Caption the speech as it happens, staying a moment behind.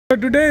So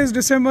today is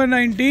December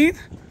 19th.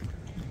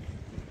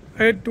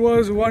 It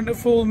was a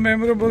wonderful,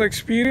 memorable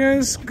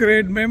experience,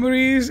 great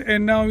memories,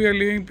 and now we are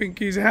leaving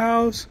Pinky's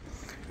house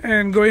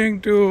and going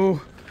to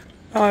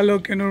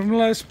Alok and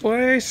Urmila's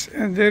place.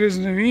 And there is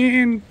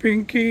Naveen,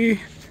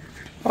 Pinky,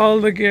 all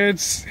the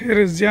kids. Here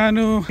is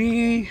Janu,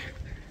 me.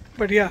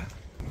 But yeah,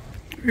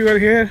 we were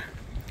here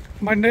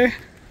Monday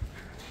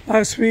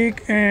last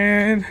week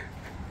and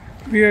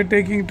we are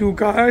taking 2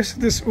 cars.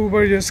 This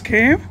Uber just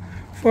came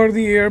for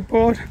the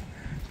airport,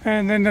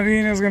 and then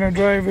Naveen is gonna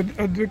drive with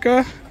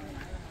Advika.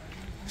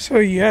 So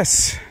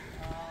yes,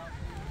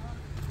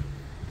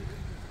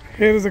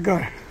 here is the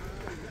car.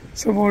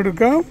 Some more to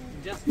come.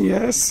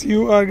 Yes,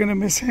 you are gonna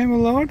miss him a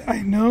lot,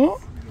 I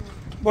know,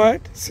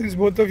 but since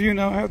both of you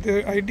now have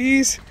their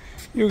IDs,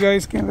 you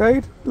guys can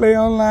play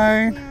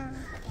online. No,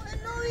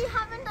 we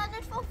haven't done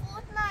it for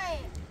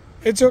Fortnite.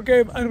 It's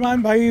okay,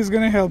 Arman Bhai is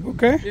gonna help,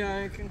 okay?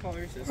 Yeah, I can call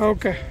your sister.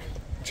 Okay,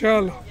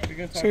 chalo.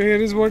 So here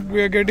is what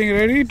we are getting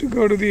ready to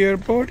go to the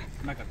airport.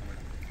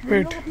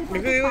 Wait.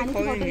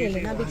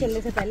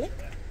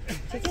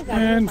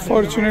 And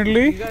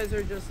fortunately, You guys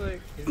are just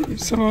like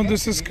some of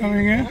this is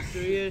coming in.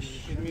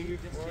 3-ish, maybe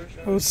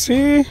 4. We'll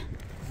see.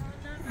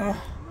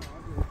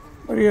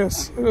 But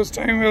yes, it was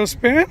time well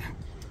spent.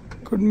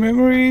 Good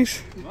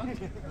memories.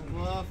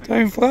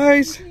 Time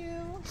flies.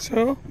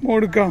 So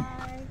more to come.